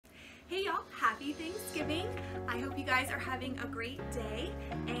Hey y'all, happy Thanksgiving. I hope you guys are having a great day,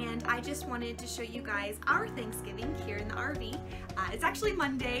 and I just wanted to show you guys our Thanksgiving here in the RV. It's actually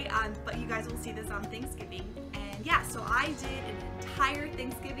Monday, but you guys will see this on Thanksgiving. And yeah, so I did an entire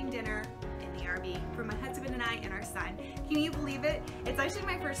Thanksgiving dinner in the RV for my husband and I and our son. Can you believe it? It's actually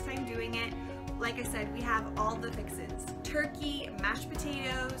my first time doing it. Like I said, we have all the fixins: turkey, mashed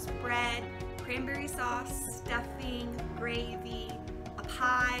potatoes, bread, cranberry sauce, stuffing, gravy, a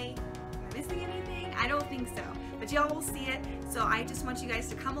pie. Missing anything? I don't think so, but y'all will see it. So I just want you guys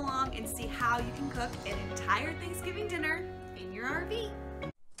to come along and see how you can cook an entire Thanksgiving dinner in your RV.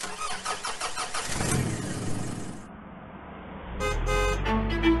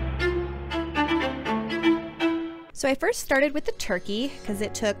 So I first started with the turkey because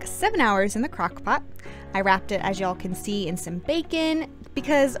it took 7 hours in the crock pot. I wrapped it, as y'all can see, in some bacon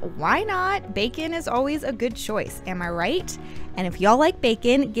because why not? Bacon is always a good choice, am I right? And if y'all like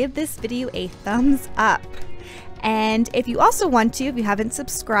bacon, give this video a thumbs up. And if you also want to, if you haven't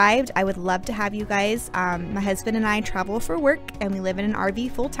subscribed, I would love to have you guys. My husband and I travel for work and we live in an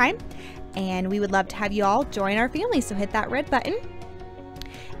RV full time, and we would love to have you all join our family, so hit that red button.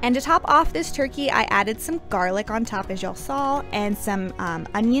 And to top off this turkey, I added some garlic on top, as y'all saw, and some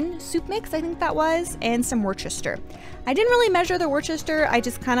onion soup mix, I think that was, and some Worcester. I didn't really measure the Worcester, I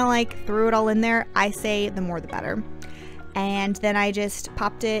just kind of like threw it all in there. I say the more the better. And then I just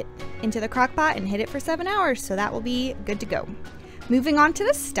popped it into the crock pot and hid it for 7 hours, so that will be good to go. Moving on to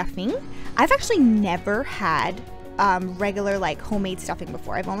the stuffing. I've actually never had regular like homemade stuffing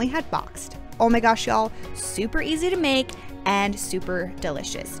before. I've only had boxed. Oh my gosh, y'all, super easy to make and super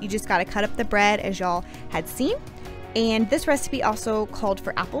delicious. You just gotta cut up the bread, as y'all had seen. And this recipe also called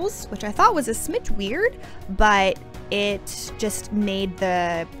for apples, which I thought was a smidge weird, but it just made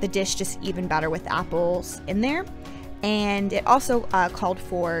the dish just even better with apples in there. And it also called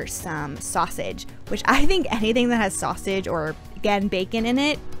for some sausage, which I think anything that has sausage or, again, bacon in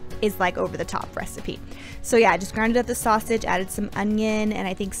it is like over the top recipe. So yeah, I just grounded up the sausage, added some onion and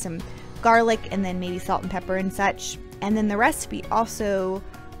I think some garlic, and then maybe salt and pepper and such. And then the recipe also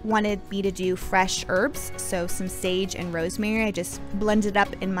wanted me to do fresh herbs, so some sage and rosemary. I just blended up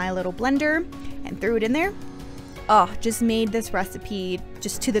in my little blender and threw it in there. Oh, just made this recipe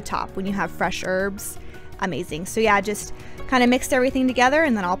just to the top when you have fresh herbs. Amazing. So yeah, just kind of mixed everything together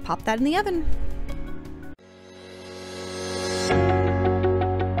and then I'll pop that in the oven.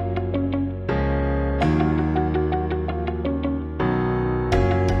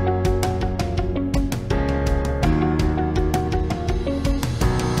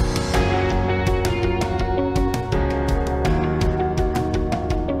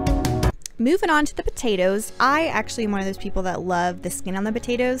 Moving on to the potatoes, I actually am one of those people that love the skin on the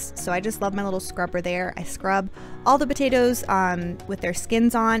potatoes, so I just love my little scrubber there. I scrub all the potatoes with their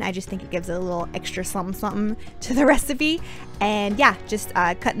skins on. I just think it gives it a little extra something something to the recipe. And yeah, just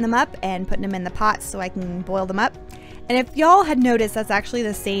cutting them up and putting them in the pot so I can boil them up. And if y'all had noticed, that's actually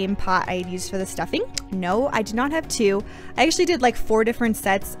the same pot I had used for the stuffing. No, I did not have two. I actually did like 4 different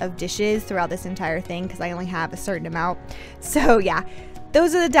sets of dishes throughout this entire thing because I only have a certain amount. So yeah.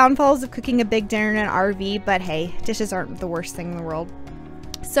 Those are the downfalls of cooking a big dinner in an RV, but hey, dishes aren't the worst thing in the world.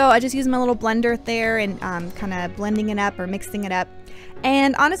 So I just use my little blender there and kind of blending it up or mixing it up.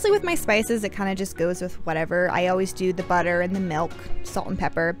 And honestly, with my spices, it kind of just goes with whatever. I always do the butter and the milk, salt and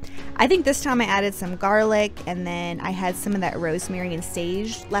pepper. I think this time I added some garlic, and then I had some of that rosemary and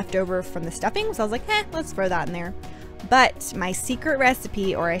sage left over from the stuffing, so I was like, let's throw that in there. But my secret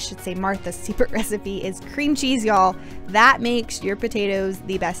recipe, or I should say Martha's secret recipe, is cream cheese, y'all. That makes your potatoes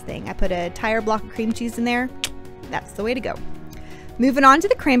the best thing. I put a entire block of cream cheese in there. That's the way to go. Moving on to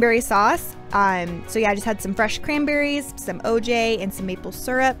the cranberry sauce. So yeah, I just had some fresh cranberries, some OJ, and some maple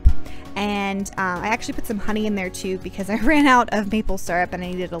syrup. And I actually put some honey in there too because I ran out of maple syrup and I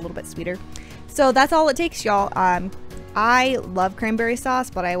needed it a little bit sweeter. So that's all it takes, y'all. I love cranberry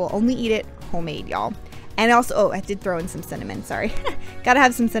sauce, but I will only eat it homemade, y'all. And also, oh, I did throw in some cinnamon, sorry. Gotta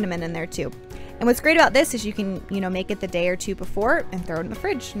have some cinnamon in there too. And what's great about this is you can, make it the day or two before and throw it in the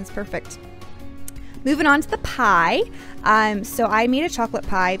fridge, and it's perfect. Moving on to the pie. So I made a chocolate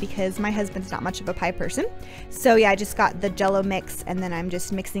pie because my husband's not much of a pie person. So yeah, I just got the Jell-O mix and then I'm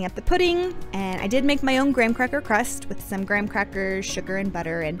just mixing up the pudding. And I did make my own graham cracker crust with some graham crackers, sugar, and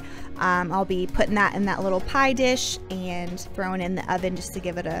butter. And I'll be putting that in that little pie dish and throwing it in the oven just to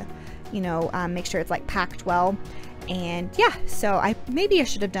give it a, make sure it's like packed well. And yeah, so maybe I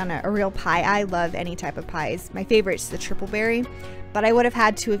should have done a real pie. I love any type of pies. My favorite is the triple berry, but I would have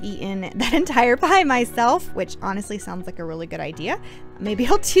had to have eaten that entire pie myself, which honestly sounds like a really good idea. Maybe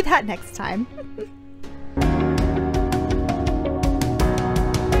I'll do that next time.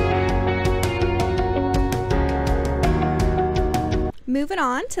 moving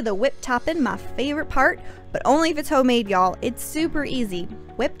on to the whip topping, my favorite part, but only if it's homemade, y'all. It's super easy.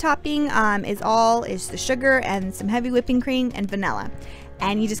 Whip topping is the sugar and some heavy whipping cream and vanilla.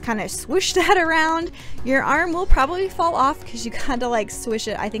 And you just kind of swoosh that around. Your arm will probably fall off because you kind of like swish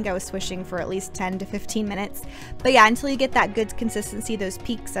it. I think I was swishing for at least 10 to 15 minutes. But yeah, until you get that good consistency, those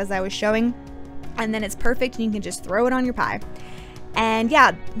peaks as I was showing. And then it's perfect and you can just throw it on your pie. And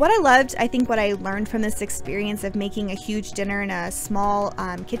yeah, what I loved, I think what I learned from this experience of making a huge dinner in a small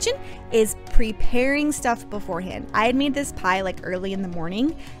kitchen is preparing stuff beforehand. I had made this pie like early in the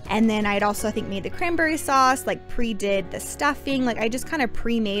morning, and then I had also, I think, made the cranberry sauce, like pre-did the stuffing. Like I just kind of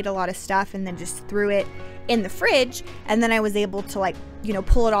pre-made a lot of stuff and then just threw it in the fridge, and then I was able to, like, you know,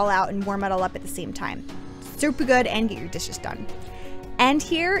 pull it all out and warm it all up at the same time. Super good, and get your dishes done. And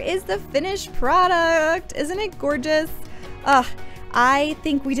here is the finished product. Isn't it gorgeous? I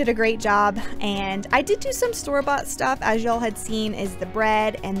think we did a great job, and I did do some store-bought stuff, as y'all had seen, is the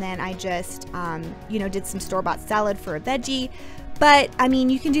bread, and then I just, you know, did some store-bought salad for a veggie. But I mean,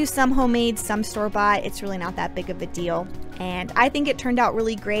 you can do some homemade, some store-bought. It's really not that big of a deal, and I think it turned out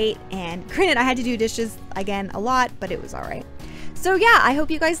really great. And granted, I had to do dishes again a lot, but it was all right. So yeah, I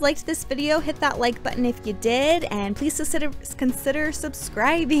hope you guys liked this video. Hit that like button if you did, and please consider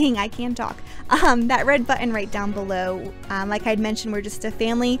subscribing. I can't talk. That red button right down below. Like I'd mentioned, we're just a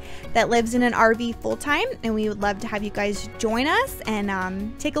family that lives in an RV full-time, and we would love to have you guys join us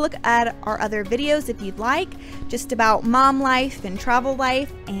and take a look at our other videos if you'd like, just about mom life and travel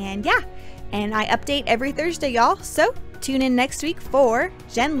life. And yeah, and I update every Thursday, y'all. So tune in next week for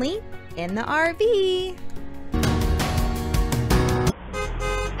Jen Lee in the RV.